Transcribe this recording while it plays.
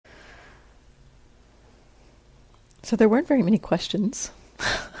So there weren't very many questions.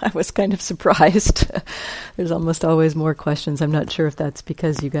 I was kind of surprised. There's almost always more questions. I'm not sure if that's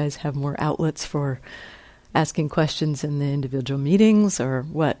because you guys have more outlets for asking questions in the individual meetings or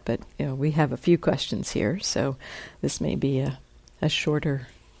what, but we have a few questions here, so this may be a shorter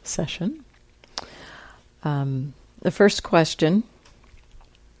session. The first question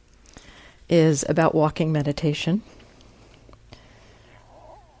is about walking meditation.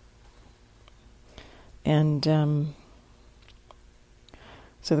 And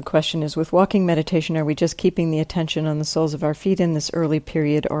so the question is, with walking meditation, are we just keeping the attention on the soles of our feet in this early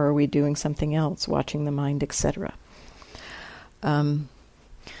period, or are we doing something else, watching the mind, etc.? The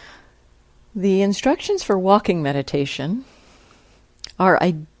instructions for walking meditation are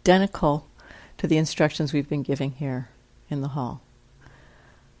identical to the instructions we've been giving here in the hall.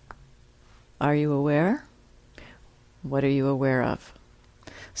 Are you aware? What are you aware of?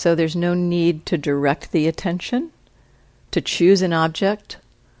 So there's no need to direct the attention, to choose an object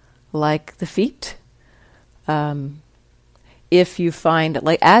like the feet. If you find,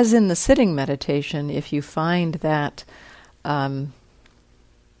 like as in the sitting meditation, if you find that, this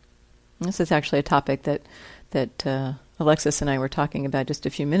is actually a topic that Alexis and I were talking about just a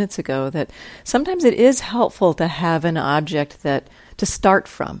few minutes ago, that sometimes it is helpful to have an object that to start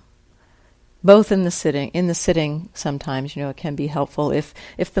from. Both in the sitting sometimes, it can be helpful. If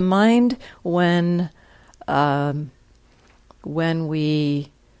the mind, when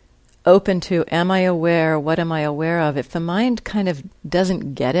we open to, am I aware, what am I aware of, if the mind kind of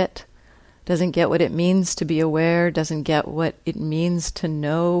doesn't get it, doesn't get what it means to be aware, doesn't get what it means to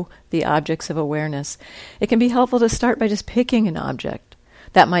know the objects of awareness, it can be helpful to start by just picking an object.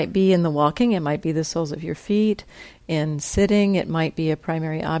 That might be in the walking, it might be the soles of your feet. In sitting, it might be a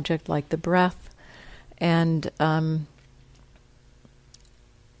primary object like the breath. And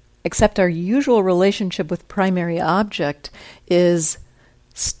except our usual relationship with primary object is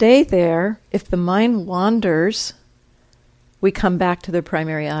stay there. If the mind wanders, we come back to the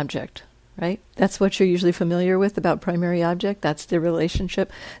primary object, right? That's what you're usually familiar with about primary object. That's the relationship.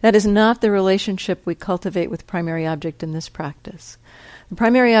 That is not the relationship we cultivate with primary object in this practice. The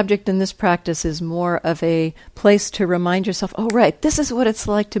primary object in this practice is more of a place to remind yourself, oh right, this is what it's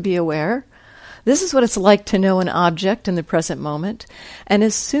like to be aware. This is what it's like to know an object in the present moment. And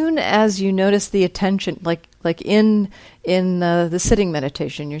as soon as you notice the attention, like in the sitting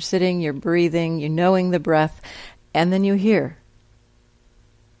meditation, you're sitting, you're breathing, you're knowing the breath, and then you hear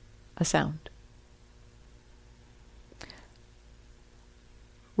a sound.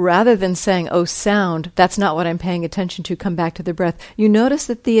 Rather than saying, oh, sound, that's not what I'm paying attention to, come back to the breath, you notice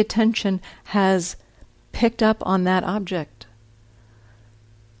that the attention has picked up on that object.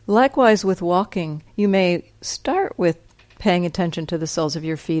 Likewise with walking, you may start with paying attention to the soles of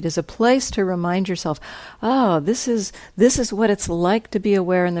your feet as a place to remind yourself, oh, this is what it's like to be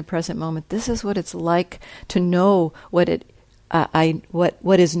aware in the present moment. This is what it's like to know what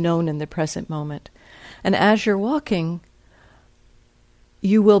is known in the present moment. And as you're walking,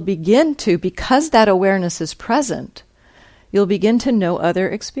 you will begin to, because that awareness is present, you'll begin to know other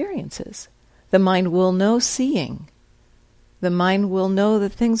experiences. The mind will know seeing. The mind will know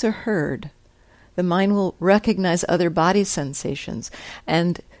that things are heard. The mind will recognize other body sensations.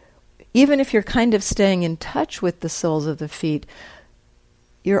 And even if you're kind of staying in touch with the soles of the feet,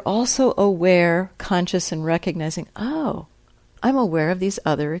 you're also aware, conscious, and recognizing, oh, I'm aware of these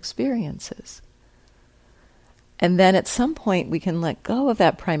other experiences. And then at some point we can let go of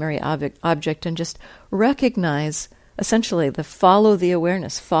that primary object and just recognize, essentially, follow the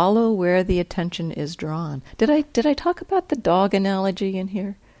awareness, follow where the attention is drawn. Did I talk about the dog analogy in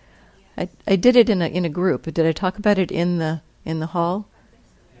here? I did it in a group. Did I talk about it in the hall?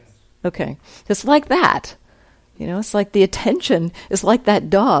 Yes. Okay, it's like that. It's like the attention is like that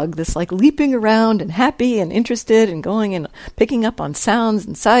dog that's like leaping around and happy and interested and going and picking up on sounds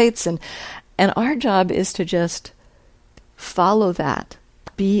and sights, and our job is to just follow that.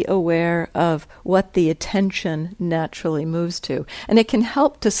 Be aware of what the attention naturally moves to. And it can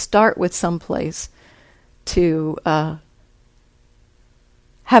help to start with some place to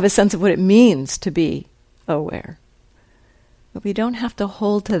have a sense of what it means to be aware. But we don't have to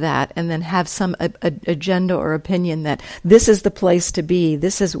hold to that and then have some agenda or opinion that this is the place to be,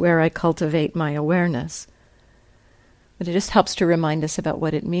 this is where I cultivate my awareness. But it just helps to remind us about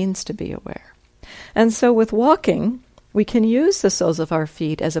what it means to be aware. And so with walking, we can use the soles of our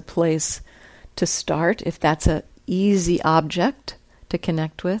feet as a place to start, if that's an easy object to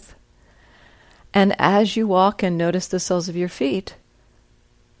connect with. And as you walk and notice the soles of your feet,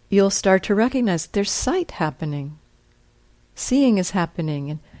 you'll start to recognize there's sight happening. Seeing is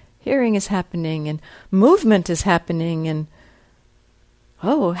happening, and hearing is happening, and movement is happening, and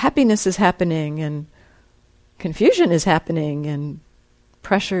happiness is happening, and confusion is happening, and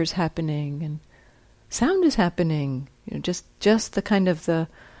pressure is happening, and sound is happening. Just the kind of the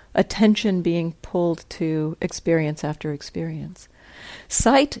attention being pulled to experience after experience.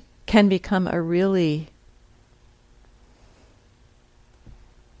 Sight can become a really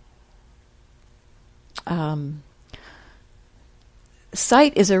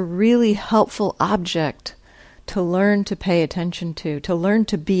sight is a really helpful object to learn to pay attention to learn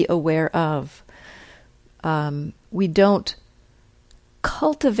to be aware of. We don't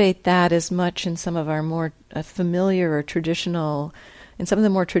cultivate that as much in some of our more familiar or traditional, in some of the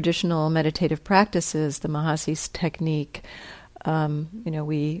more traditional meditative practices, the Mahasi's technique.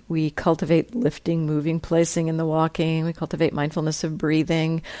 We cultivate lifting, moving, placing in the walking. We cultivate mindfulness of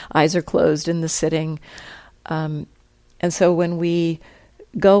breathing. Eyes are closed in the sitting. And so when we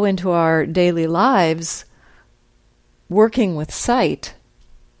go into our daily lives, working with sight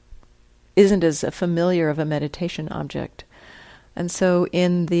isn't as familiar of a meditation object. And so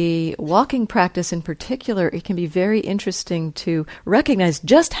in the walking practice in particular, it can be very interesting to recognize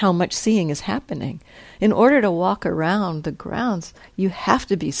just how much seeing is happening. In order to walk around the grounds, you have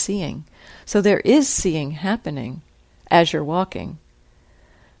to be seeing. So there is seeing happening as you're walking.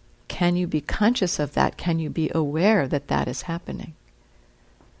 Can you be conscious of that? Can you be aware that that is happening?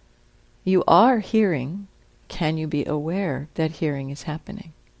 You are hearing. Can you be aware that hearing is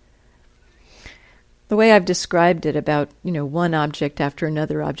happening? The way I've described it about, one object after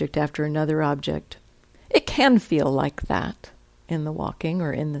another object after another object, it can feel like that in the walking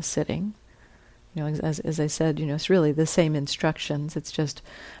or in the sitting. As I said, it's really the same instructions. It's just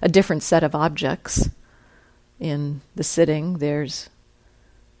a different set of objects. In the sitting, there's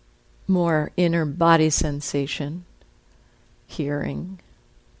more inner body sensation, hearing,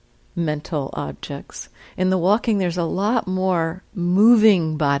 mental objects. In the walking, there's a lot more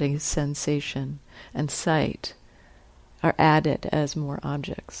moving body sensation, and sight are added as more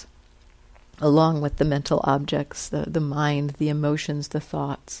objects, along with the mental objects, the mind, the emotions, the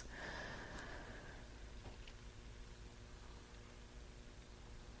thoughts.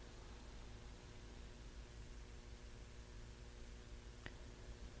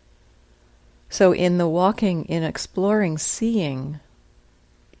 So in the walking, in exploring seeing,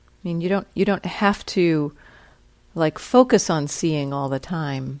 you don't have to focus on seeing all the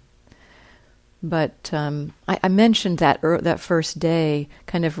time. But I mentioned that first day,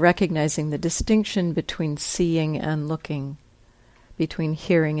 kind of recognizing the distinction between seeing and looking, between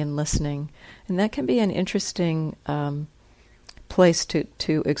hearing and listening. And that can be an interesting place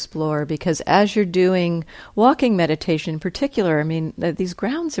to explore, because as you're doing walking meditation in particular, these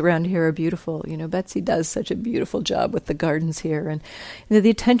grounds around here are beautiful. Betsy does such a beautiful job with the gardens here. And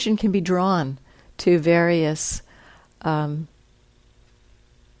the attention can be drawn to various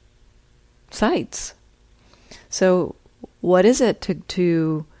sights. So what is it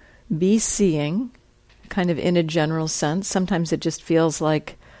to be seeing, kind of in a general sense? Sometimes it just feels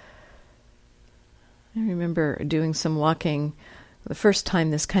like, I remember doing some walking, the first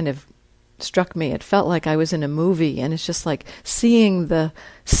time this kind of struck me, it felt like I was in a movie, and it's just like seeing the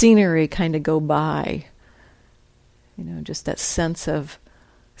scenery kind of go by. Just that sense of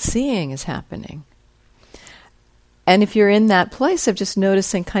seeing is happening. And if you're in that place of just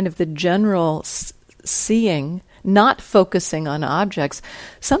noticing kind of the general seeing, not focusing on objects,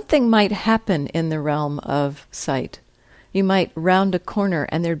 something might happen in the realm of sight. You might round a corner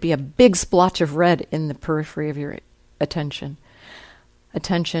and there'd be a big splotch of red in the periphery of your attention.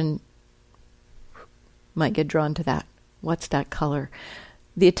 Attention might get drawn to that. What's that color?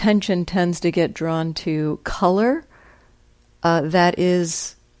 The attention tends to get drawn to color that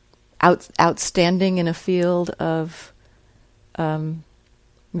is outstanding in a field of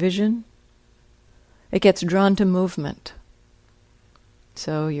vision. It gets drawn to movement.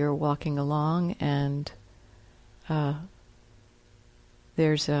 So you're walking along and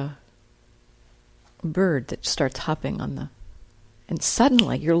there's a bird that starts hopping and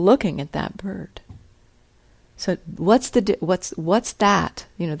suddenly you're looking at that bird. So what's that?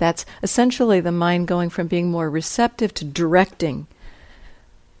 That's essentially the mind going from being more receptive to directing.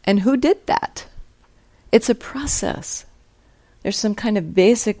 And who did that? It's a process. There's some kind of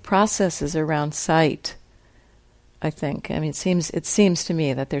basic processes around sight, I think. It seems to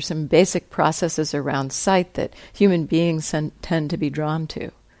me that there's some basic processes around sight that human beings tend to be drawn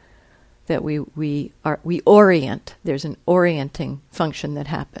to. That we orient. There's an orienting function that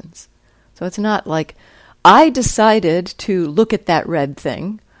happens. So it's not like I decided to look at that red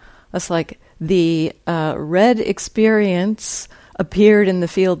thing. It's like the red experience appeared in the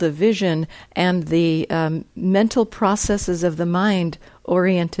field of vision, and the mental processes of the mind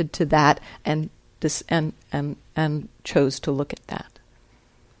oriented to that, and chose to look at that.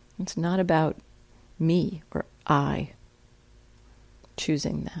 It's not about me or I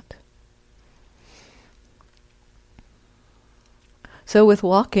choosing that. So with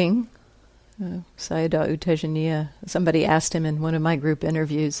walking, Sayadaw U Tejaniya, somebody asked him in one of my group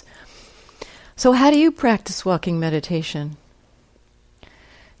interviews, so how do you practice walking meditation?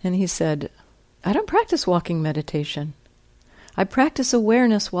 And he said, I don't practice walking meditation. I practice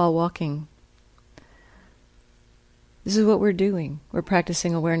awareness while walking. This is what we're doing. We're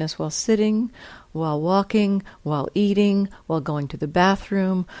practicing awareness while sitting, while walking, while eating, while going to the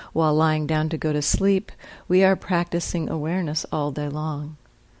bathroom, while lying down to go to sleep. We are practicing awareness all day long.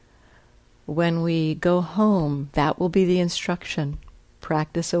 When we go home, that will be the instruction.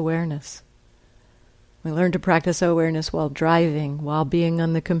 Practice awareness. We learn to practice awareness while driving, while being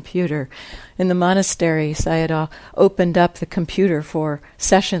on the computer. In the monastery, Sayadaw opened up the computer for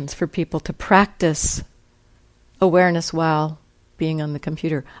sessions for people to practice awareness while being on the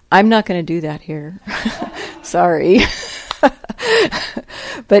computer. I'm not going to do that here. Sorry.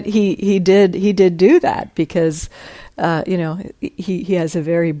 But he did do that because he has a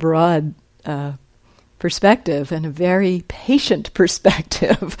very broad perspective and a very patient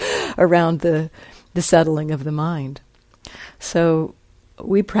perspective around the settling of the mind. So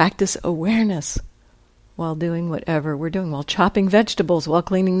we practice awareness while doing whatever we're doing. While chopping vegetables, while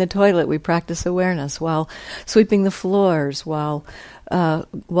cleaning the toilet, we practice awareness. While sweeping the floors, while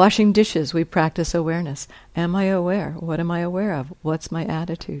washing dishes, we practice awareness. Am I aware? What am I aware of? What's my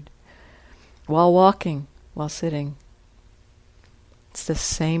attitude? While walking, while sitting. It's the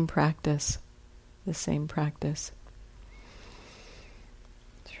same practice. The same practice.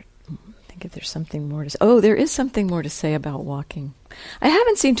 I think if there's something more to say. Oh, there is something more to say about walking. I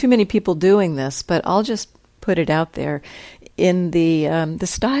haven't seen too many people doing this, but I'll just put it out there. In the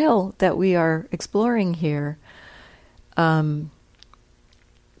style that we are exploring here,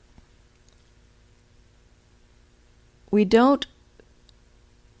 we don't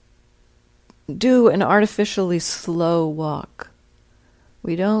do an artificially slow walk.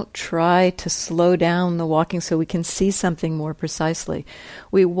 We don't try to slow down the walking so we can see something more precisely.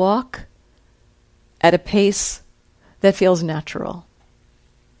 We walk at a pace that feels natural.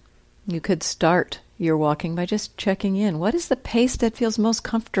 You could start your walking by just checking in. What is the pace that feels most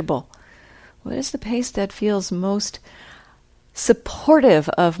comfortable? What is the pace that feels most supportive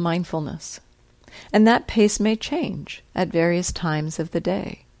of mindfulness? And that pace may change at various times of the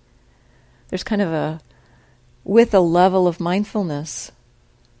day. There's kind of with a level of mindfulness,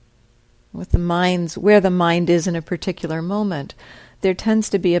 with the mind's, where the mind is in a particular moment, there tends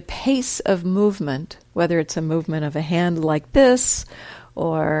to be a pace of movement, whether it's a movement of a hand like this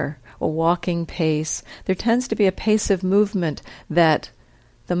or a walking pace. There tends to be a pace of movement that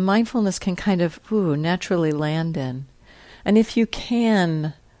the mindfulness can kind of naturally land in. And if you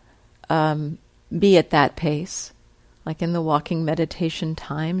can be at that pace, like in the walking meditation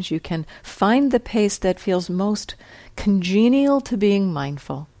times, you can find the pace that feels most congenial to being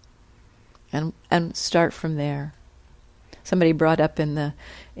mindful and start from there. Somebody brought up in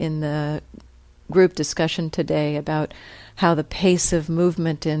the group discussion today about how the pace of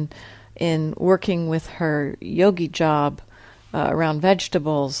movement in working with her yogi job around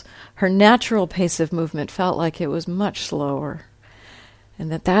vegetables, her natural pace of movement felt like it was much slower.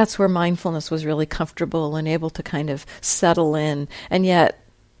 And that's where mindfulness was really comfortable and able to kind of settle in. And yet,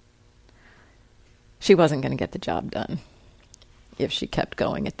 she wasn't going to get the job done if she kept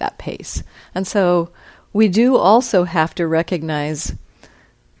going at that pace. And so we do also have to recognize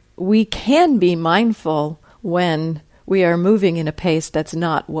we can be mindful when we are moving in a pace that's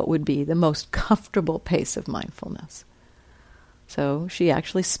not what would be the most comfortable pace of mindfulness. So she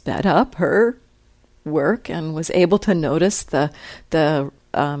actually sped up her work and was able to notice the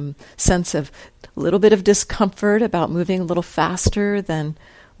sense of a little bit of discomfort about moving a little faster than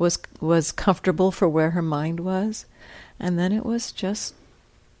was comfortable for where her mind was. And then it was just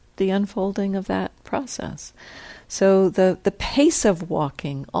the unfolding of that process. So the pace of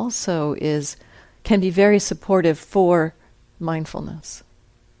walking also can be very supportive for mindfulness.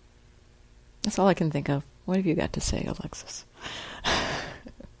 That's all I can think of. What have you got to say, Alexis?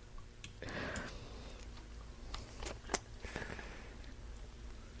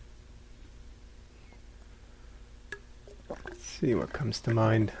 Let's see what comes to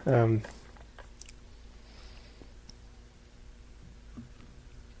mind.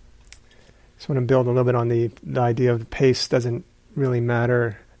 Just want to build a little bit on the idea of the pace doesn't really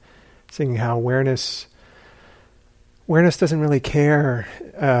matter. Seeing how awareness awareness doesn't really care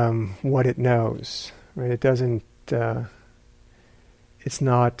what it knows, right? It doesn't. It's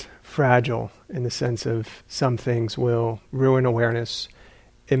not fragile in the sense of some things will ruin awareness.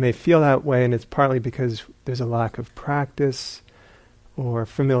 It may feel that way, and it's partly because there's a lack of practice or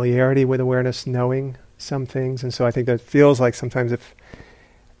familiarity with awareness, knowing some things. And so I think that feels like sometimes if,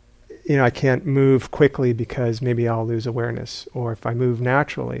 I can't move quickly because maybe I'll lose awareness. Or if I move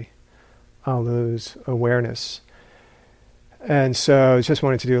naturally, I'll lose awareness. And so I just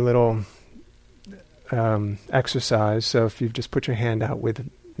wanted to do a little exercise. So if you just put your hand out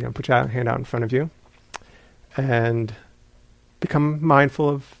put your hand out in front of you and become mindful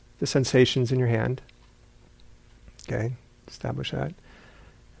of the sensations in your hand. Okay, establish that.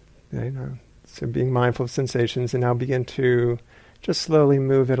 Okay, so being mindful of sensations, and now begin to just slowly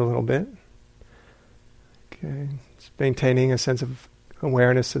move it a little bit. Okay, just maintaining a sense of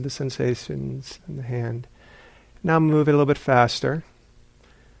awareness of the sensations in the hand. Now move it a little bit faster.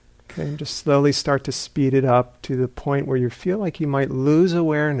 Okay, and just slowly start to speed it up to the point where you feel like you might lose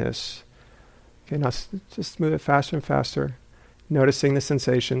awareness. Okay, now just move it faster and faster, noticing the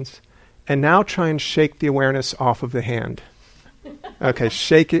sensations. And now try and shake the awareness off of the hand. Okay,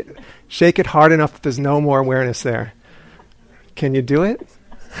 shake it hard enough that there's no more awareness there. Can you do it?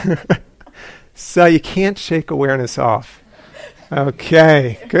 So you can't shake awareness off.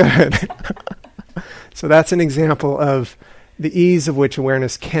 Okay, good. So that's an example of the ease of which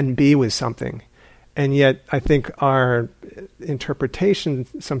awareness can be with something. And yet I think our interpretation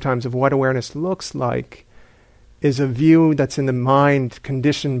sometimes of what awareness looks like is a view that's in the mind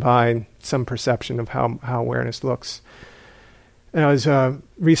conditioned by some perception of how awareness looks. And I was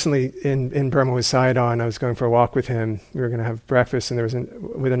recently in Burma with Sayadaw, and I was going for a walk with him. We were going to have breakfast, and there was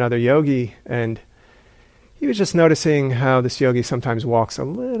with another yogi, and he was just noticing how this yogi sometimes walks a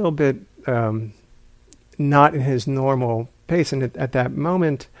little bit not in his normal pace. And at that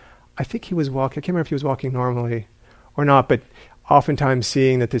moment, I think he was walking, I can't remember if he was walking normally or not, but oftentimes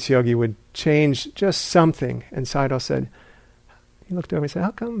seeing that this yogi would change just something. And Sayadaw said, he looked over and said,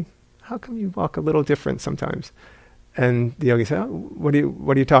 how come you walk a little different sometimes? And the yogi said, what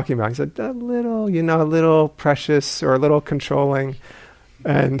are you talking about? He said, a little precious or a little controlling.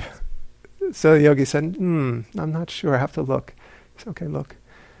 And so the yogi said, I'm not sure, I have to look. He said, okay, look.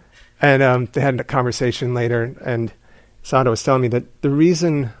 And they had a conversation later, and Sayadaw was telling me that the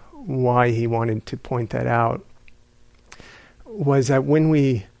reason why he wanted to point that out was that when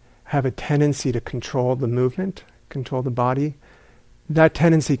we have a tendency to control the movement, control the body, that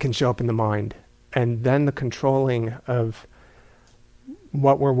tendency can show up in the mind. And then the controlling of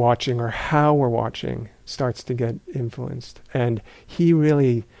what we're watching or how we're watching starts to get influenced. And he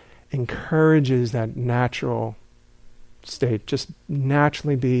really encourages that natural state. Just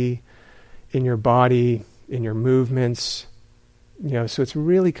naturally be in your body, in your movements, so it's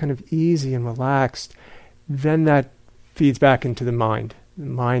really kind of easy and relaxed. Then that feeds back into the mind. The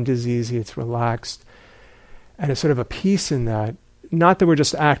mind is easy, it's relaxed. And it's sort of a peace in that. Not that we're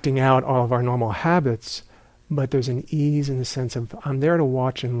just acting out all of our normal habits, but there's an ease in the sense of I'm there to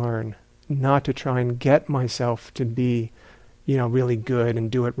watch and learn, not to try and get myself to be, really good and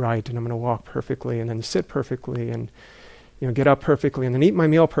do it right, and I'm going to walk perfectly and then sit perfectly and get up perfectly and then eat my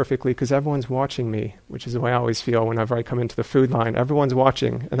meal perfectly because everyone's watching me, which is the way I always feel whenever I come into the food line. Everyone's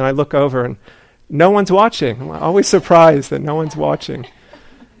watching. And then I look over and no one's watching. I'm always surprised that no one's watching.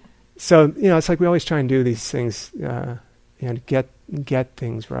 So, it's like we always try and do these things, to get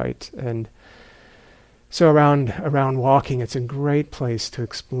things right. And so around walking, it's a great place to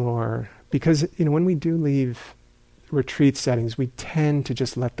explore because, when we do leave retreat settings, we tend to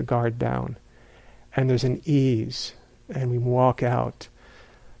just let the guard down. And there's an ease. And we walk out,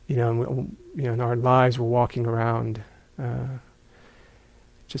 in our lives we're walking around.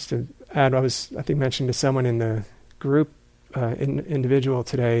 Just to add, I think mentioning to someone in the group, individual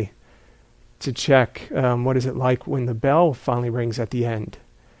today, to check what is it like when the bell finally rings at the end.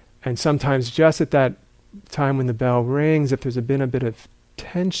 And sometimes just at that time when the bell rings, if there's been a bit of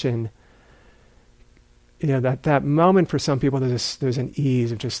tension, that moment for some people there's an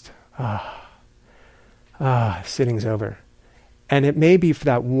ease of just sitting's over. And it may be for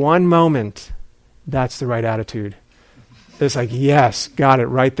that one moment, that's the right attitude. It's like, yes, got it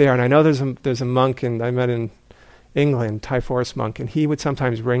right there. And I know there's a monk I met in England, Thai forest monk, and he would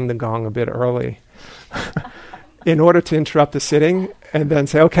sometimes ring the gong a bit early in order to interrupt the sitting and then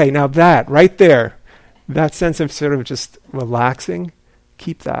say, okay, now that, right there, that sense of sort of just relaxing,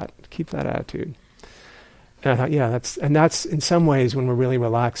 keep that attitude. And I thought, that's in some ways when we're really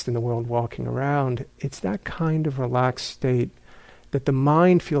relaxed in the world walking around, it's that kind of relaxed state that the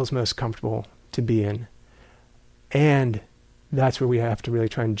mind feels most comfortable to be in. And that's where we have to really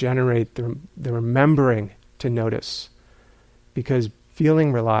try and generate the remembering to notice. Because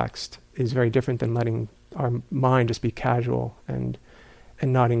feeling relaxed is very different than letting our mind just be casual and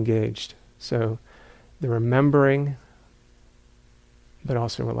not engaged. So the remembering, but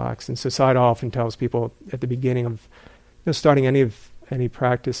also relaxed. And society often tells people at the beginning of starting any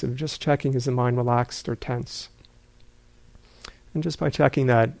practice of just checking, is the mind relaxed or tense? And just by checking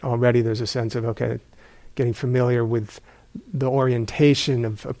that already, there's a sense of, okay, getting familiar with the orientation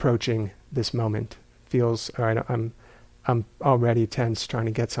of approaching this moment. Feels, all right, I'm already tense trying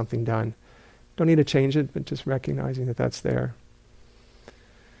to get something done. Don't need to change it, but just recognizing that that's there.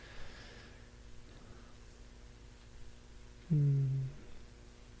 I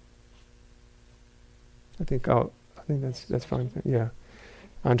think that's fine. Yeah.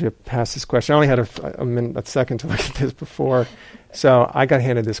 Andrea passed this question. I only had a second to look at this before. So I got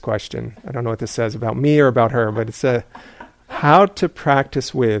handed this question. I don't know what this says about me or about her, but it's how to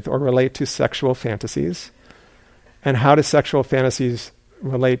practice with or relate to sexual fantasies, and how do sexual fantasies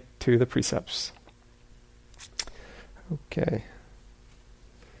relate to the precepts? Okay.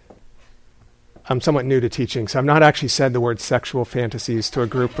 I'm somewhat new to teaching, so I've not actually said the word sexual fantasies to a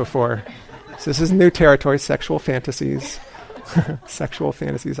group before. So this is new territory, sexual fantasies. Sexual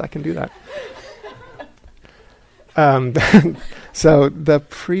fantasies, I can do that. So the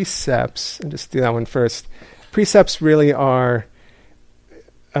precepts, and just do that one first. Precepts really are,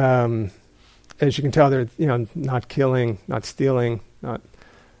 as you can tell, they're not killing, not stealing, not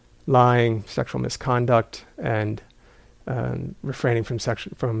lying, sexual misconduct, and refraining from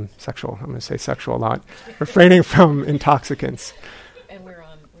sexual. I'm going to say sexual a lot. Refraining from intoxicants. And we're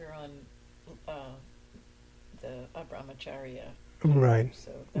on the brahmacharya. Right.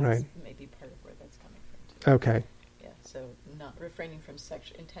 So that's right. maybe part of where that's coming from too. Okay. Yeah. So not refraining from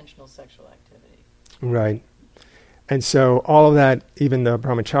intentional sexual activity. Right. And so all of that, even the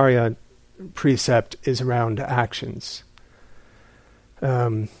brahmacharya precept, is around actions.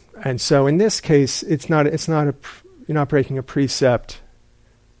 And so in this case, you're not breaking a precept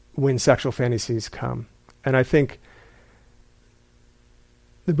when sexual fantasies come. And I think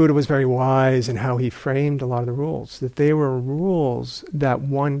the Buddha was very wise in how he framed a lot of the rules, that they were rules that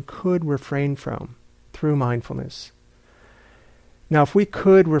one could refrain from through mindfulness. Now, if we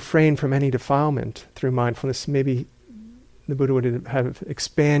could refrain from any defilement through mindfulness, maybe the Buddha would have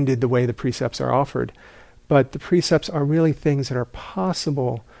expanded the way the precepts are offered. But the precepts are really things that are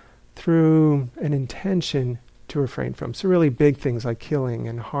possible through an intention to refrain from. So really big things like killing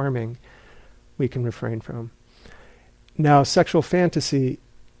and harming, we can refrain from. Now, sexual fantasy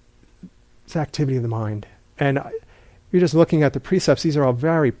is activity of the mind. And you're just looking at the precepts, these are all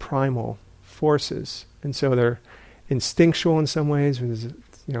very primal forces. And so they're instinctual in some ways,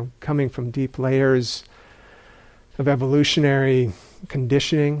 coming from deep layers of evolutionary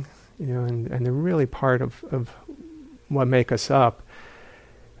conditioning, and they're really part of what make us up.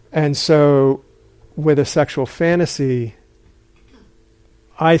 And so with a sexual fantasy,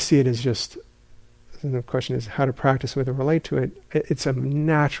 I see it as just, and the question is how to practice with or relate to it. It's a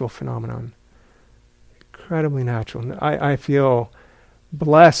natural phenomenon, incredibly natural. I feel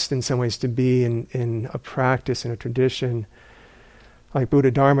blessed in some ways to be in a practice, in a tradition like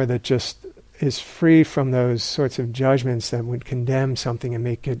Buddha Dharma that just is free from those sorts of judgments that would condemn something and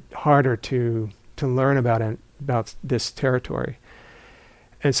make it harder to learn about this territory.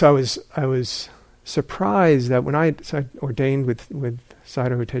 And so I was surprised that when I ordained with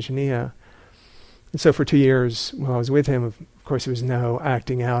Sayadaw Tejaniya, and so for 2 years while I was with him, of course there was no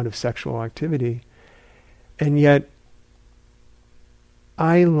acting out of sexual activity, and yet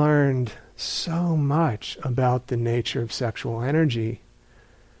I learned so much about the nature of sexual energy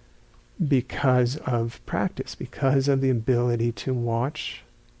because of practice, because of the ability to watch,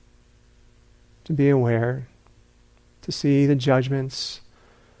 to be aware, to see the judgments,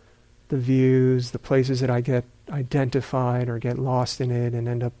 the views, the places that I get identified or get lost in it and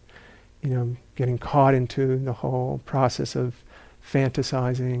end up, getting caught into the whole process of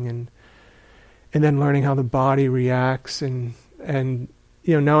fantasizing and then learning how the body reacts and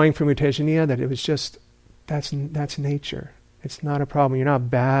knowing from Tejaniya that it was just, that's nature. It's not a problem. You're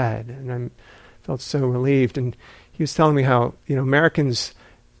not bad. And I felt so relieved. And he was telling me how, Americans,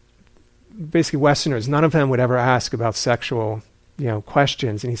 basically Westerners, none of them would ever ask about sexual,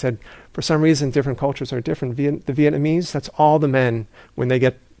 questions. And he said, for some reason, different cultures are different. The Vietnamese, that's all the men, when they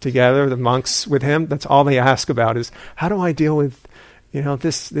get together, the monks with him, that's all they ask about is, how do I deal with,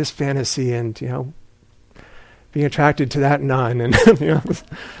 this fantasy and, being attracted to that nun? And,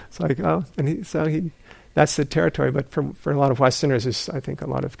 it's like, oh, and he that's the territory. But for a lot of Westerners, there's, I think, a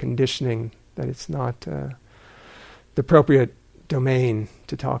lot of conditioning that it's not the appropriate domain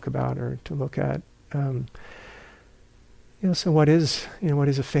to talk about or to look at. So what is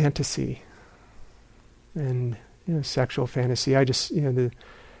a fantasy? And sexual fantasy. I just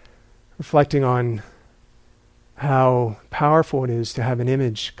reflecting on how powerful it is to have an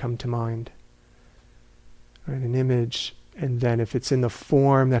image come to mind. Right, an image, and then if it's in the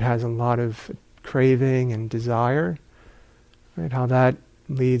form that has a lot of craving and desire, right, how that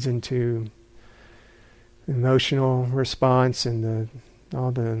leads into emotional response and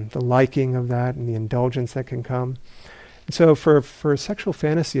all the liking of that and the indulgence that can come. And so for sexual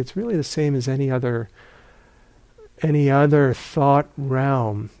fantasy, it's really the same as any other thought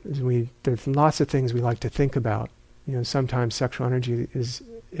realm. There's lots of things we like to think about. Sometimes sexual energy is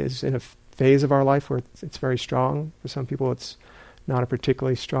in a phase of our life where it's very strong. For some people, it's not a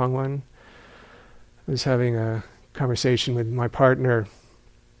particularly strong one. I was having a conversation with my partner,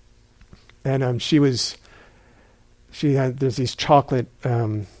 and there's these chocolate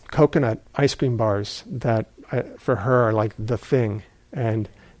coconut ice cream bars that for her are like the thing, and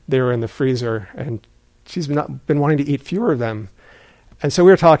they were in the freezer, and she's been wanting to eat fewer of them. And so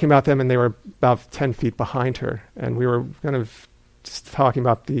we were talking about them, and they were about 10 feet behind her, and we were kind of just talking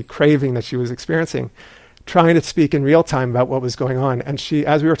about the craving that she was experiencing, trying to speak in real time about what was going on. And she,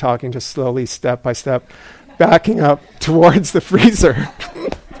 as we were talking, just slowly, step by step, backing up towards the freezer.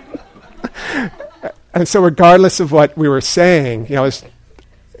 And so regardless of what we were saying, it was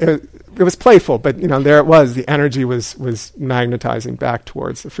playful, but there it was. The energy was magnetizing back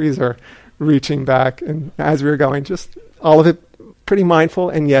towards the freezer, reaching back, and as we were going, just all of it pretty mindful,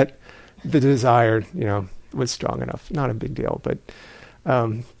 and yet the desire, was strong enough. Not a big deal, but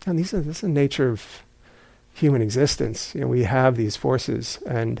and this is the nature of human existence. We have these forces,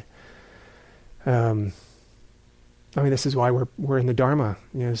 and this is why we're in the Dharma,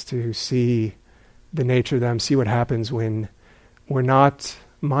 is to see the nature of them, see what happens when we're not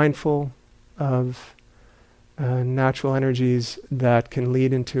mindful of natural energies that can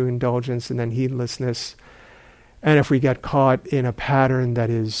lead into indulgence and then heedlessness. And if we get caught in a pattern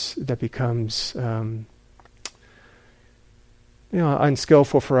that becomes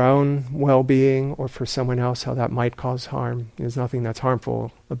unskillful for our own well-being or for someone else, how that might cause harm. There's nothing that's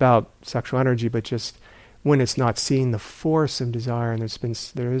harmful about sexual energy, but just when it's not seen the force of desire, and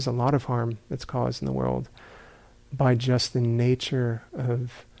there is a lot of harm that's caused in the world by just the nature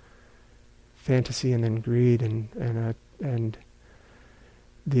of fantasy and then greed and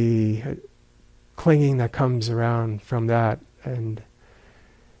the clinging that comes around from that. And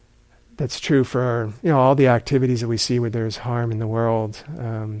that's true for all the activities that we see where there's harm in the world.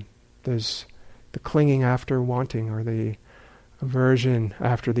 There's the clinging after wanting, or the aversion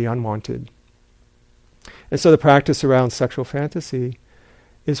after the unwanted. And so the practice around sexual fantasy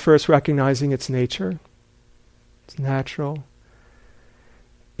is first recognizing its nature. It's natural.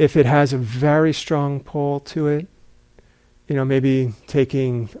 If it has a very strong pull to it, maybe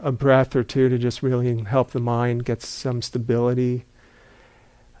taking a breath or two to just really help the mind get some stability.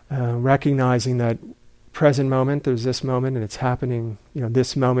 Recognizing that present moment, there's this moment and it's happening,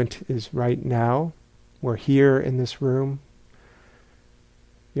 this moment is right now. We're here in this room.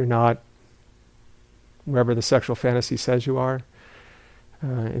 You're not wherever the sexual fantasy says you are.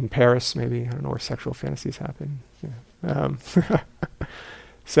 In Paris, maybe. I don't know where sexual fantasies happen. Yeah.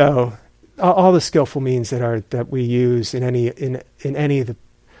 So all the skillful means that we use in any of the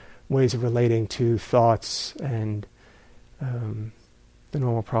ways of relating to thoughts and the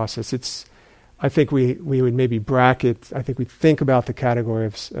normal process. I think we would maybe bracket. I think we think about the category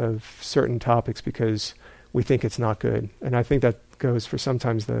of certain topics because we think it's not good, and I think that goes for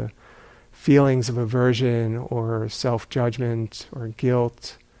sometimes the feelings of aversion or self-judgment or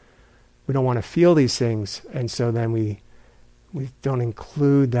guilt. We don't want to feel these things, and so then we don't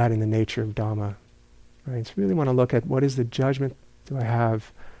include that in the nature of Dhamma. Right? So we really want to look at what is the judgment do I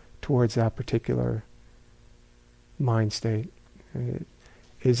have towards that particular mind state. Right?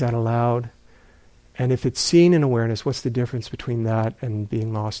 Is that allowed? And if it's seen in awareness, what's the difference between that and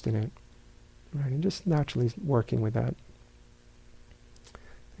being lost in it? Right? And just naturally working with that.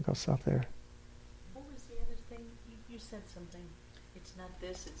 I think I'll stop there. What was the other thing? You said something. It's not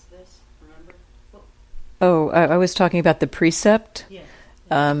this, it's this. Remember? I was talking about the precept. Yeah.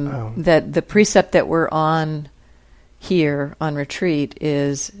 That the precept that we're on here on retreat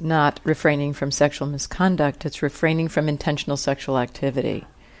is not refraining from sexual misconduct. It's refraining from intentional sexual activity.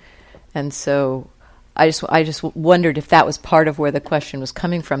 And so I just wondered if that was part of where the question was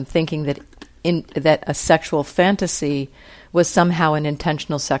coming from, thinking that that a sexual fantasy was somehow an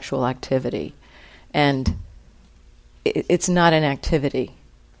intentional sexual activity. And it's not an activity.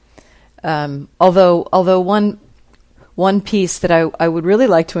 Although one one piece that I would really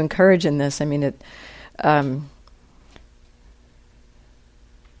like to encourage in this, I mean, it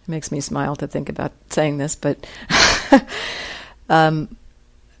makes me smile to think about saying this, but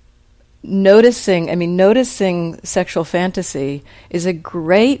noticing sexual fantasy is a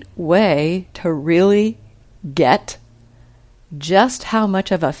great way to really get just how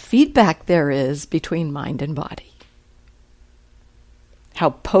much of a feedback there is between mind and body. How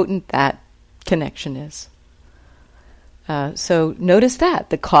potent that connection is. So notice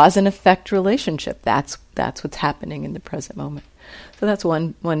that, the cause and effect relationship, that's what's happening in the present moment. So that's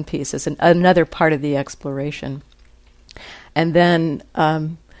one piece, it's another part of the exploration. And then,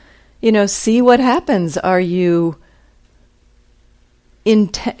 see what happens. Are you...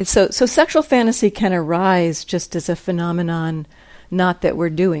 So sexual fantasy can arise just as a phenomenon, not that we're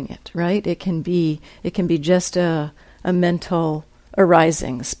doing it, right? It can be just a mental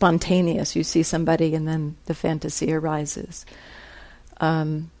arising, spontaneous. You see somebody and then the fantasy arises.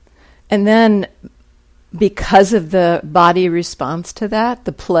 And then because of the body response to that,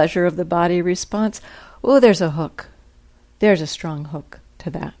 the pleasure of the body response, there's a hook. There's a strong hook to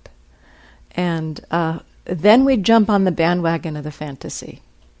that. And then we jump on the bandwagon of the fantasy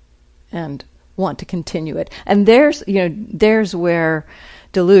and want to continue it. And there's where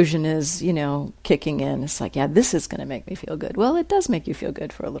delusion is, kicking in. It's like, yeah, this is going to make me feel good. Well, it does make you feel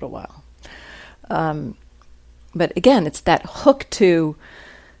good for a little while. But again, it's that hook to,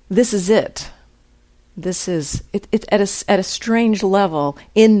 this is it. This is, it at a strange level,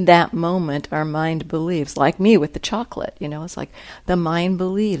 in that moment, our mind believes, like me with the chocolate, it's like the mind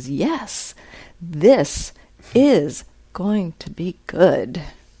believes, yes, this is going to be good.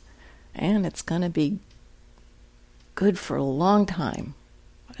 And it's going to be good for a long time.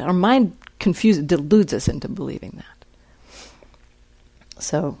 Our mind deludes us into believing that.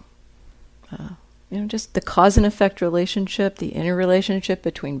 So, just the cause and effect relationship, the interrelationship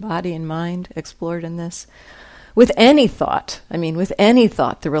between body and mind explored in this. With any thought,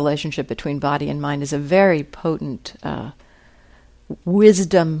 the relationship between body and mind is a very potent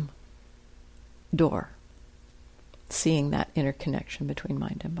wisdom door, seeing that interconnection between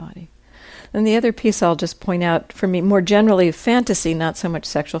mind and body. And the other piece I'll just point out, for me, more generally fantasy, not so much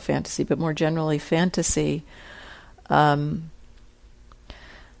sexual fantasy, but more generally fantasy,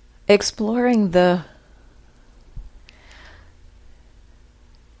 exploring the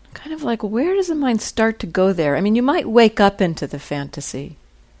kind of like, where does the mind start to go there? You might wake up into the fantasy,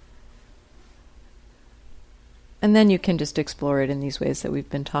 and then you can just explore it in these ways that we've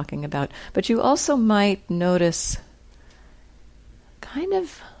been talking about. But you also might notice kind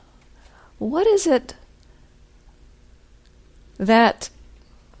of, what is it that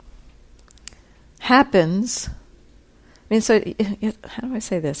happens? So how do I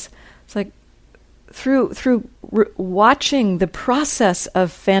say this? It's like through watching the process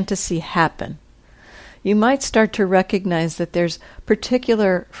of fantasy happen, you might start to recognize that there's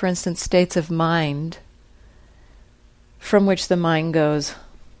particular, for instance, states of mind from which the mind goes,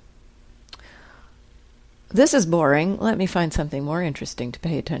 this is boring, let me find something more interesting to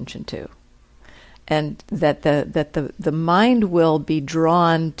pay attention to. And that the mind will be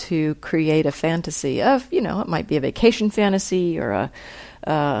drawn to create a fantasy of, it might be a vacation fantasy or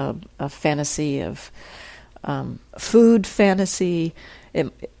a fantasy of food fantasy.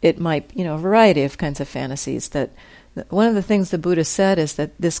 It might, a variety of kinds of fantasies. That one of the things the Buddha said is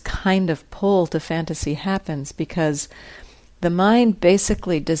that this kind of pull to fantasy happens because the mind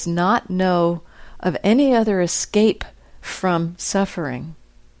basically does not know of any other escape from suffering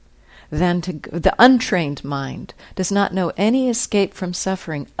than to the untrained mind does not know any escape from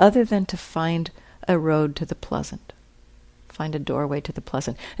suffering other than to find a road to the pleasant, find a doorway to the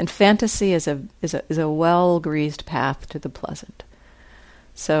pleasant. And fantasy is a well-greased path to the pleasant.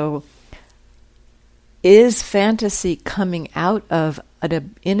 So, is fantasy coming out of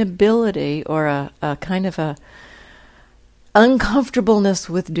an inability or a kind of a uncomfortableness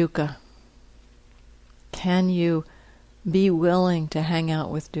with dukkha? Can you be willing to hang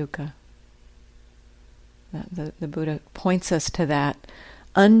out with dukkha? The Buddha points us to that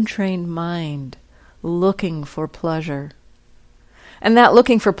untrained mind looking for pleasure. And that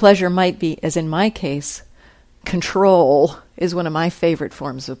looking for pleasure might be, as in my case, control is one of my favorite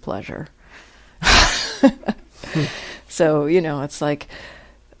forms of pleasure. So, it's like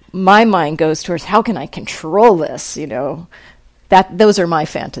my mind goes towards, how can I control this? Those are my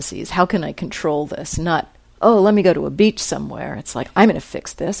fantasies. How can I control this? Not, let me go to a beach somewhere. It's like, I'm going to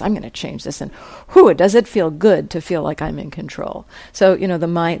fix this. I'm going to change this. And does it feel good to feel like I'm in control? So,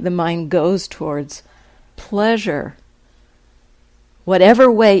 the mind goes towards pleasure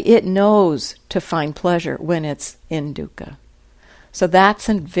whatever way it knows to find pleasure when it's in dukkha. So that's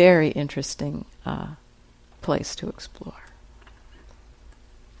a very interesting place to explore.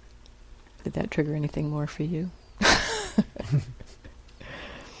 Did that trigger anything more for you?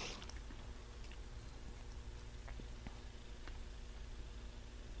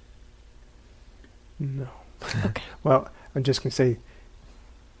 No. Okay. Well, I'm just going to say,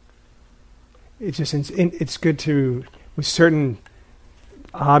 it's good to, with certain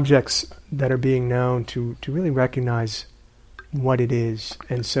objects that are being known, to really recognize what it is.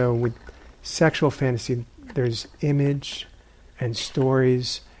 And so with sexual fantasy, there's image and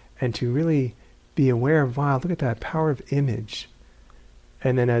stories, and to really be aware of, wow, look at that power of image.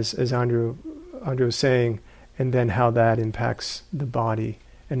 And then as Andrea was saying, and then how that impacts the body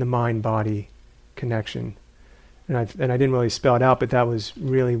and the mind-body connection. And I didn't really spell it out, but that was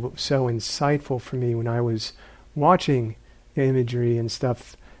really so insightful for me when I was watching imagery and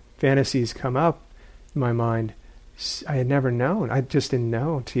stuff, fantasies come up in my mind. I had never known. I just didn't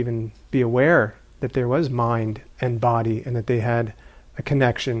know to even be aware that there was mind and body and that they had a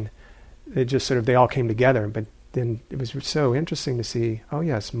connection. It just sort of, they all came together. But then it was so interesting to see, oh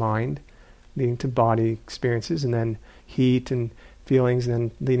yes, mind leading to body experiences, and then heat and feelings, and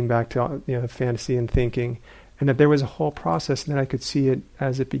then leading back to fantasy and thinking, and that there was a whole process, and that I could see it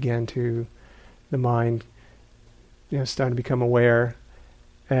as it began to, the mind, started to become aware,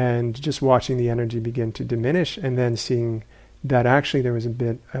 and just watching the energy begin to diminish, and then seeing that actually there was a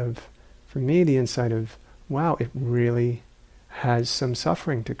bit of, for me, the insight of, wow, it really has some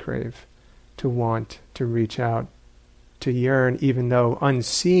suffering to crave, to want, to reach out, to yearn, even though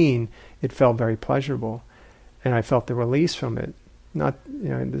unseen, it felt very pleasurable, and I felt the release from it. Not,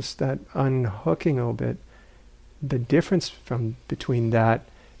 that unhooking a little bit, the difference between that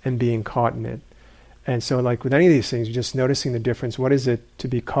and being caught in it. And so like with any of these things, you're just noticing the difference. What is it to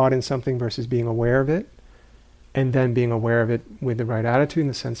be caught in something versus being aware of it? And then being aware of it with the right attitude, in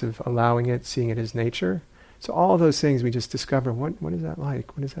the sense of allowing it, seeing it as nature. So all of those things we just discover, what is that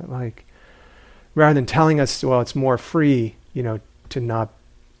like? What is that like? Rather than telling us, well, it's more free, to not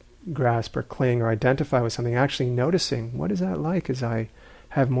grasp or cling or identify with something, actually noticing, what is that like as I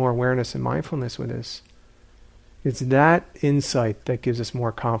have more awareness and mindfulness with this? It's that insight that gives us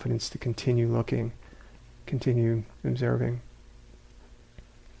more confidence to continue looking, continue observing.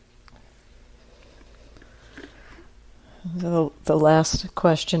 The last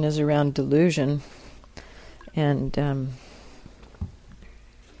question is around delusion. And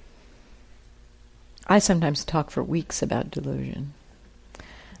I sometimes talk for weeks about delusion.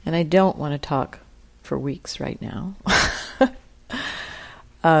 And I don't want to talk for weeks right now.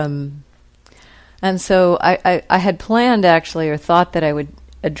 And so I had planned, actually, or thought that I would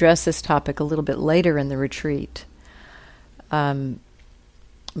address this topic a little bit later in the retreat. But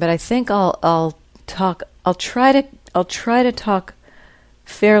I think I'll try to talk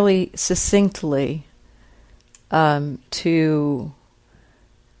fairly succinctly to,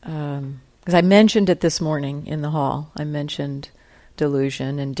 because I mentioned it this morning in the hall. I mentioned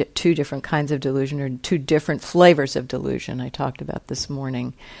delusion and two different kinds of delusion, or two different flavors of delusion I talked about this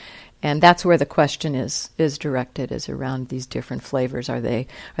morning. And that's where the question is directed, is around these different flavors. Are they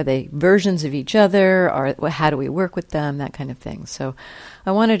versions of each other? Or how do we work with them? That kind of thing. So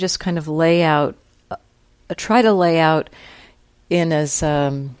I want to just kind of try to lay out in as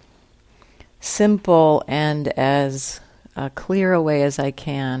simple and as clear a way as I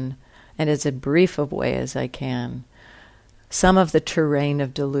can, and as a brief a way as I can, some of the terrain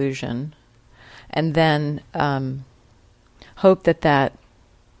of delusion, and then hope that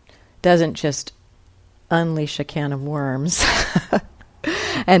doesn't just unleash a can of worms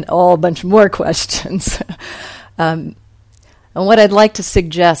and a bunch more questions. And what I'd like to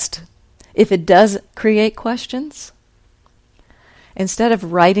suggest, if it does create questions, instead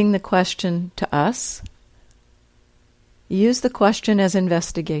of writing the question to us, use the question as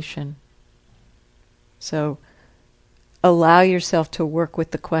investigation. So allow yourself to work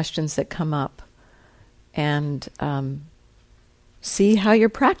with the questions that come up, and see how your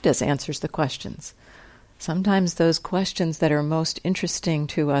practice answers the questions. Sometimes those questions that are most interesting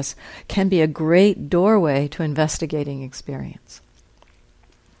to us can be a great doorway to investigating experience.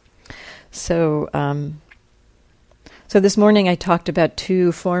 So this morning I talked about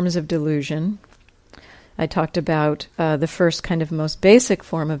two forms of delusion. I talked about the first kind of most basic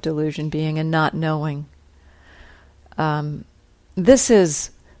form of delusion being a not knowing. This is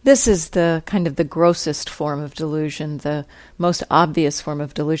the kind of the grossest form of delusion, the most obvious form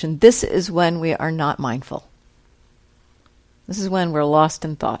of delusion. This is when we are not mindful. This is when we're lost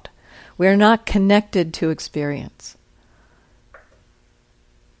in thought. We are not connected to experience.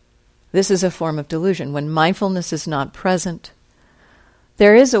 This is a form of delusion. When mindfulness is not present,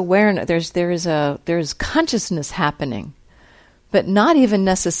 there is awareness, there is consciousness happening, but not even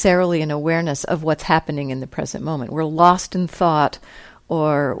necessarily an awareness of what's happening in the present moment. We're lost in thought,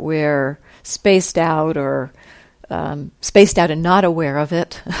 or we're spaced out and not aware of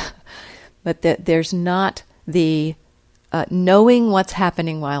it. But that there's not the knowing what's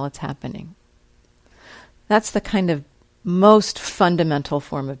happening while it's happening. That's the kind of most fundamental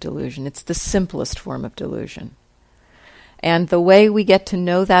form of delusion. It's the simplest form of delusion. And the way we get to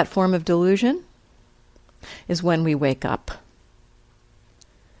know that form of delusion is when we wake up.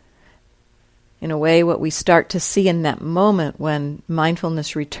 In a way, what we start to see in that moment when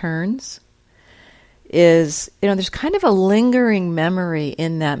mindfulness returns is, there's kind of a lingering memory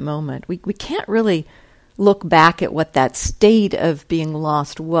in that moment. We can't really look back at what that state of being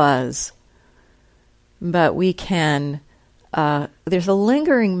lost was, but we can, there's a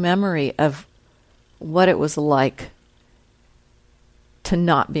lingering memory of what it was like to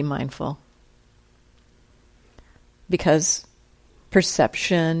not be mindful. Because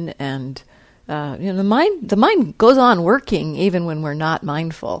perception and the mind goes on working even when we're not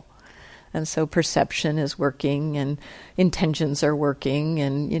mindful. And so perception is working and intentions are working,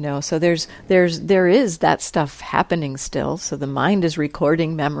 and so there is that stuff happening still. So the mind is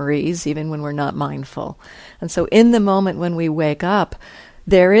recording memories even when we're not mindful. And so in the moment when we wake up,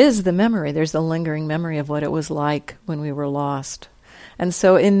 there is the memory, there's the lingering memory of what it was like when we were lost. And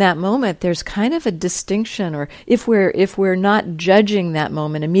so in that moment, there's kind of a distinction, or if we're not judging that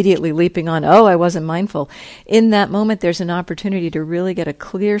moment, immediately leaping on, oh, I wasn't mindful, in that moment there's an opportunity to really get a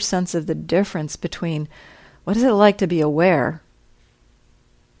clear sense of the difference between what is it like to be aware,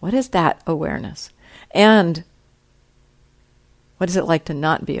 what is that awareness, and what is it like to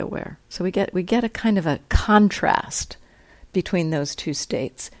not be aware. So we get a kind of a contrast between those two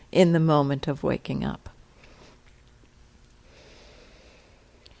states in the moment of waking up.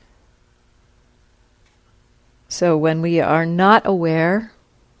 So when we are not aware,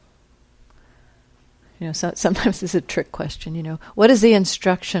 sometimes it's a trick question, what is the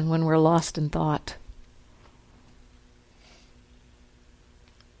instruction when we're lost in thought?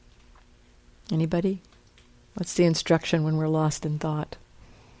 Anybody? What's the instruction when we're lost in thought?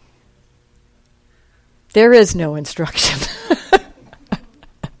 There is no instruction.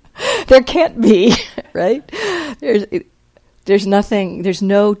 There can't be, right? There's nothing, there's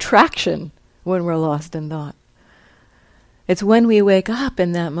no traction when we're lost in thought. It's when we wake up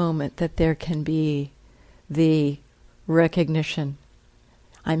in that moment that there can be the recognition,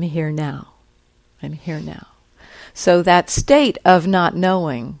 I'm here now. I'm here now. So that state of not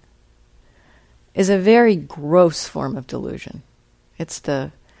knowing is a very gross form of delusion.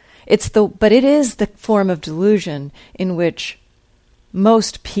 But it is the form of delusion in which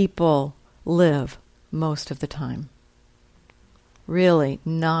most people live most of the time. Really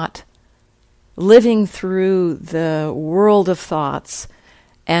not living through the world of thoughts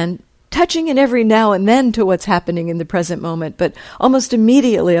and touching in every now and then to what's happening in the present moment, but almost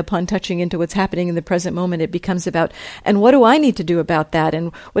immediately upon touching into what's happening in the present moment, it becomes about, and what do I need to do about that?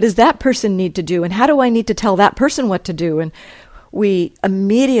 And what does that person need to do? And how do I need to tell that person what to do? And we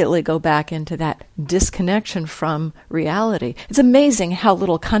immediately go back into that disconnection from reality. It's amazing how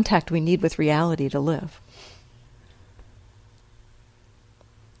little contact we need with reality to live.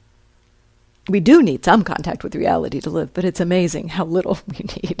 We do need some contact with reality to live, but it's amazing how little we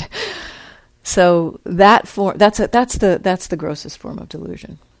need. So that's the grossest form of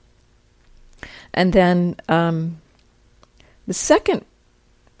delusion. And then the second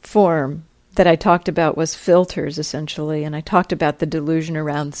form that I talked about was filters, essentially, and I talked about the delusion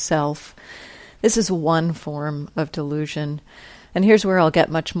around self. This is one form of delusion, and here's where I'll get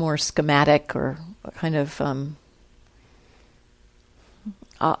much more schematic, or kind of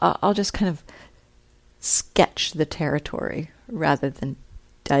I'll just kind of sketch the territory rather than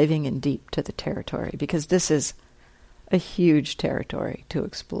diving in deep to the territory, because this is a huge territory to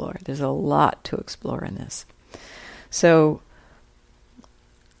explore. There's a lot to explore in this. So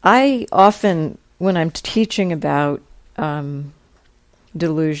I often, when I'm teaching about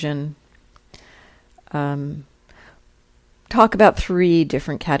delusion, talk about three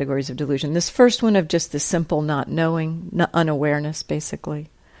different categories of delusion. This first one of just the simple not knowing, unawareness, basically.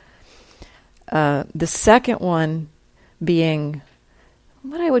 The second one being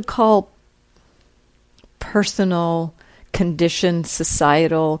what I would call personal, conditioned,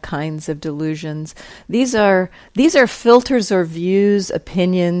 societal kinds of delusions. These are filters or views,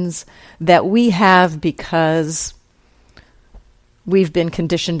 opinions that we have because we've been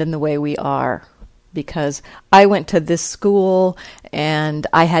conditioned in the way we are. because I went to this school and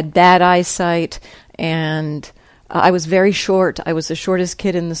I had bad eyesight and I was very short. I was the shortest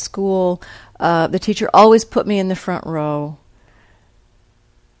kid in the school. The teacher always put me in the front row.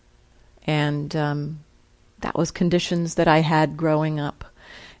 And that was conditions that I had growing up.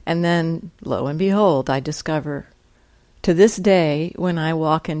 And then, lo and behold, I discover to this day, when I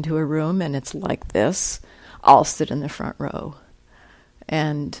walk into a room and it's like this, I'll sit in the front row.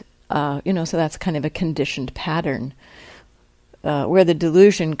 And, so that's kind of a conditioned pattern. Where the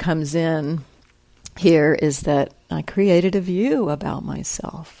delusion comes in here is that I created a view about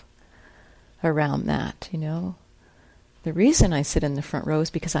myself around that, The reason I sit in the front row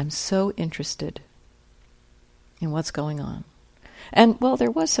is because I'm so interested in what's going on. And, well, there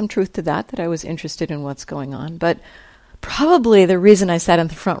was some truth to that I was interested in what's going on, but probably the reason I sat in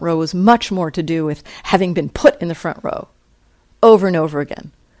the front row was much more to do with having been put in the front row over and over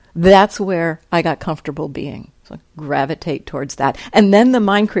again. That's where I got comfortable being. So I gravitate towards that. And then the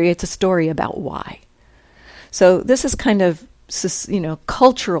mind creates a story about why. So this is kind of,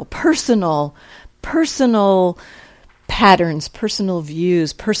 cultural, personal patterns, personal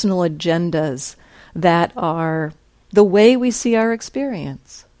views, personal agendas that are the way we see our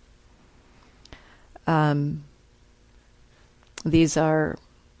experience. These are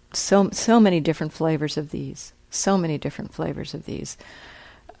so many different flavors of these.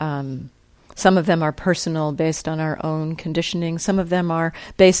 Some of them are personal, based on our own conditioning. Some of them are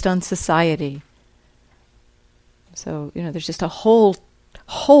based on society. So, there's just a whole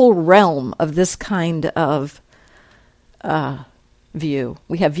realm of this kind of view.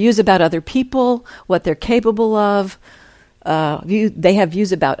 We have views about other people, what they're capable of. They have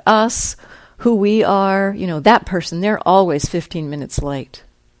views about us, who we are. That person, they're always 15 minutes late.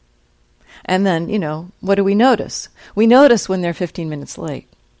 And then, what do we notice? We notice when they're 15 minutes late.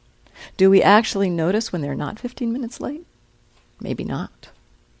 Do we actually notice when they're not 15 minutes late? Maybe not.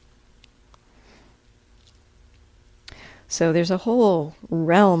 So there's a whole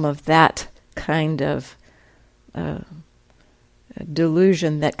realm of that kind of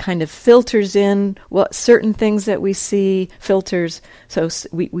delusion that kind of filters in what certain things that we see, filters. So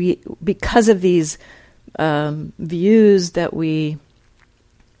we because of these views that we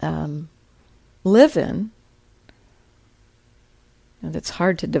live in, and it's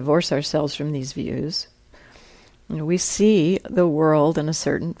hard to divorce ourselves from these views. We see the world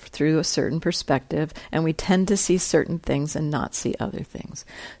through a certain perspective, and we tend to see certain things and not see other things.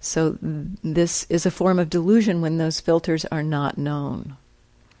 So this is a form of delusion when those filters are not known.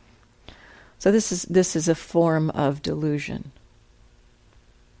 So this is a form of delusion.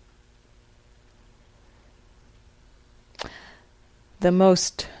 The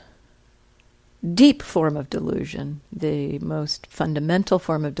most deep form of delusion, the most fundamental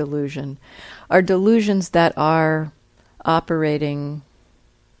form of delusion, are delusions that are operating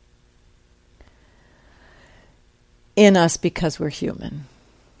in us because we're human.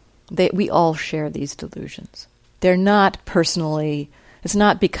 We all share these delusions. They're not personally, it's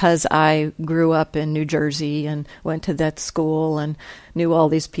not because I grew up in New Jersey and went to that school and knew all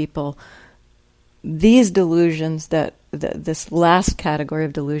these people. These delusions, this last category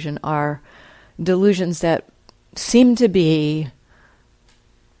of delusion, are delusions that seem to be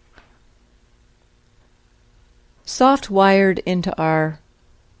soft-wired into our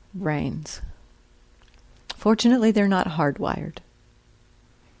brains. Fortunately, they're not hardwired,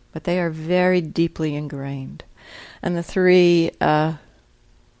 but they are very deeply ingrained. And the three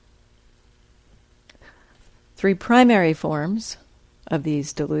primary forms of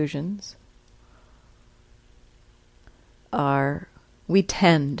these delusions are: we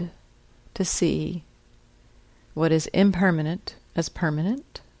tend to see what is impermanent as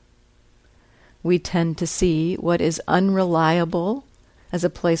permanent. We tend to see what is unreliable as a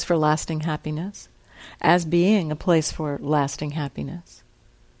place for lasting happiness, as being a place for lasting happiness.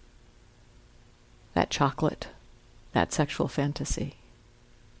 That chocolate, that sexual fantasy.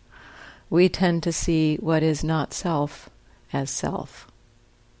 We tend to see what is not self as self.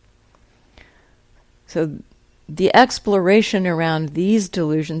 So the exploration around these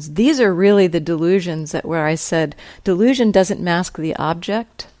delusions, these are really the delusions where I said delusion doesn't mask the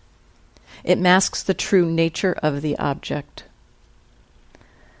object, it masks the true nature of the object.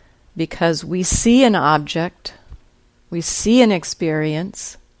 Because we see an object, we see an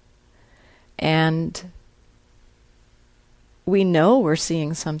experience, and we know we're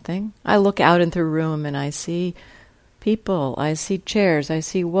seeing something. I look out into the room and I see people, I see chairs, I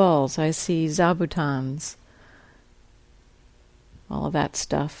see walls, I see zabutons, all of that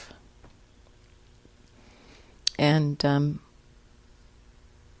stuff. And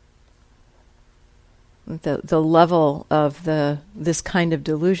the level of this kind of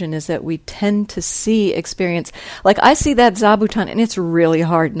delusion is that we tend to see experience. Like I see that zabuton, and it's really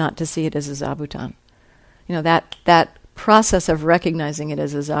hard not to see it as a zabuton. That process of recognizing it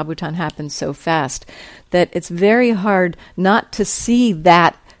as a zabuton happens so fast that it's very hard not to see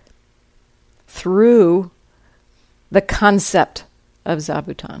that through the concept of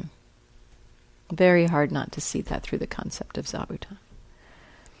zabuton. Very hard not to see that through the concept of zabuton.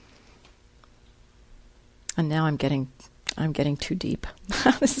 And now I'm getting too deep.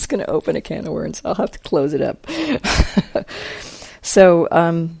 This is going to open a can of worms. I'll have to close it up. So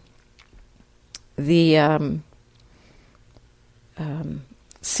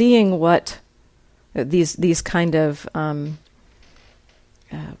seeing what these kinds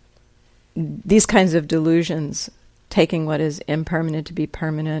of delusions, taking what is impermanent to be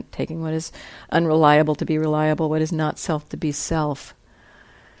permanent, taking what is unreliable to be reliable, what is not self to be self.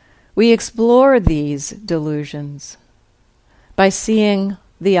 We explore these delusions by seeing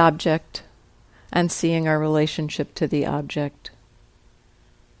the object and seeing our relationship to the object.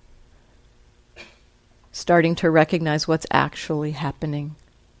 Starting to recognize what's actually happening.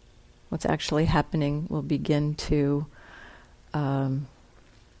 What's actually happening will begin to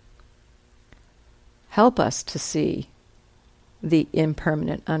help us to see the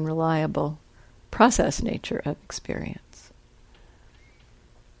impermanent, unreliable process nature of experience.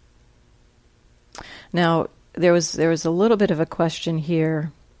 Now, there was a little bit of a question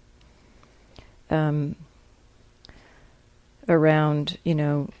here around,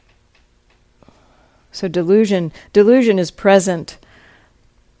 so delusion is present.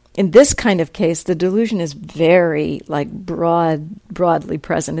 In this kind of case, the delusion is very broadly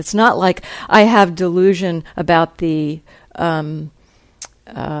present. It's not like I have delusion about the,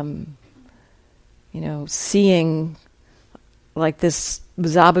 seeing like this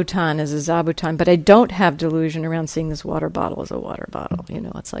zabuton as a zabuton, but I don't have delusion around seeing this water bottle as a water bottle.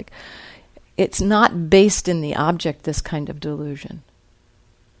 It's like, it's not based in the object, this kind of delusion.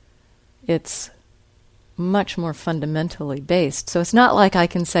 It's much more fundamentally based. So it's not like I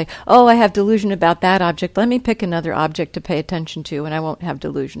can say, oh, I have delusion about that object, let me pick another object to pay attention to, and I won't have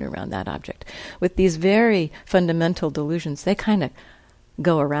delusion around that object. With these very fundamental delusions, they kind of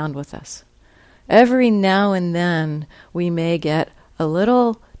go around with us. Every now and then we may get a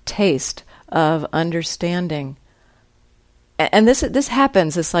little taste of understanding. And this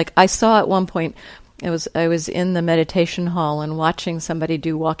happens. It's like I saw at one point, I was in the meditation hall and watching somebody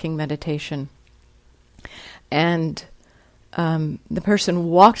do walking meditation. And the person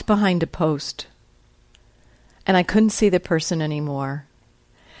walked behind a post, and I couldn't see the person anymore.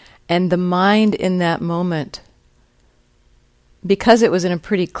 And the mind in that moment, because it was in a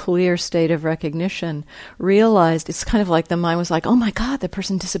pretty clear state of recognition, realized, it's kind of like the mind was like, oh my God, the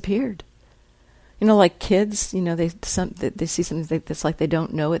person disappeared. Like kids, they see something that's like they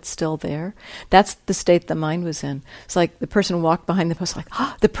don't know it's still there. That's the state the mind was in. It's like the person walked behind the post, like,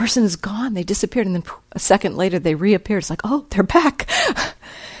 oh, the person is gone, they disappeared, and then a second later they reappeared. It's like, oh, they're back.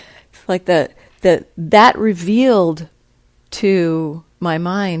 It's like that revealed to my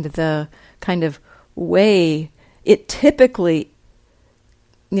mind the kind of way it typically,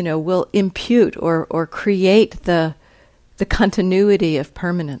 will impute or create the continuity of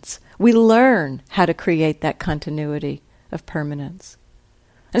permanence. We learn how to create that continuity of permanence.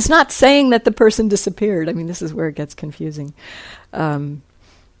 And it's not saying that the person disappeared. I mean, this is where it gets confusing.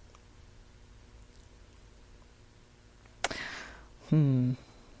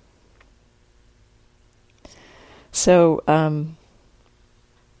 So,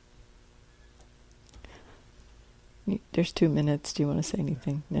 there's 2 minutes. Do you want to say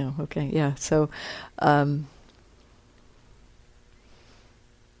anything? No? Okay, yeah. So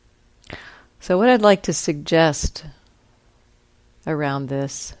what I'd like to suggest around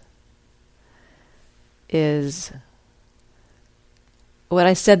this is what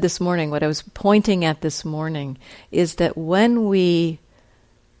I said this morning, what I was pointing at this morning, is that when we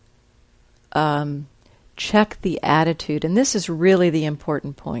check the attitude, and this is really the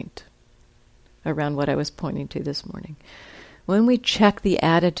important point around what I was pointing to this morning. When we check the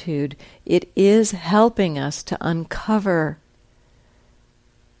attitude, it is helping us to uncover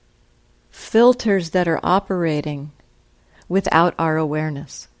filters that are operating without our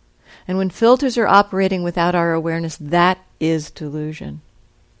awareness. And when filters are operating without our awareness, that is delusion.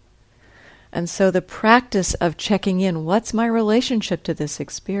 And so the practice of checking in, what's my relationship to this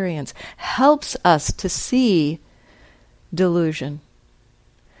experience, helps us to see delusion.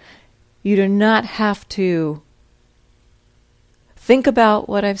 You do not have to think about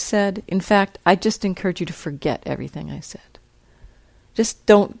what I've said. In fact, I just encourage you to forget everything I said. Just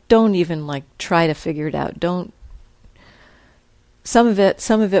don't even like try to figure it out. Don't. Some of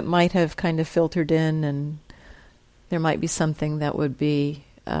it might have kind of filtered in, and there might be something that would be,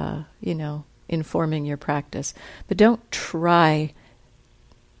 informing your practice. But don't try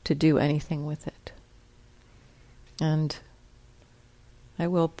to do anything with it. And I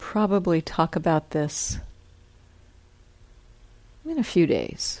will probably talk about this in a few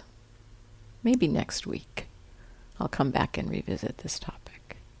days. Maybe next week. I'll come back and revisit this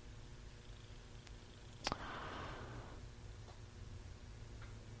topic.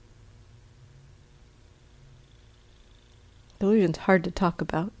 Delusion's hard to talk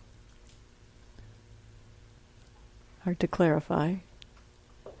about, hard to clarify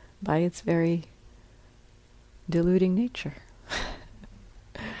by its very deluding nature.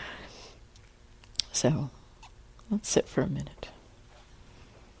 So, let's sit for a minute.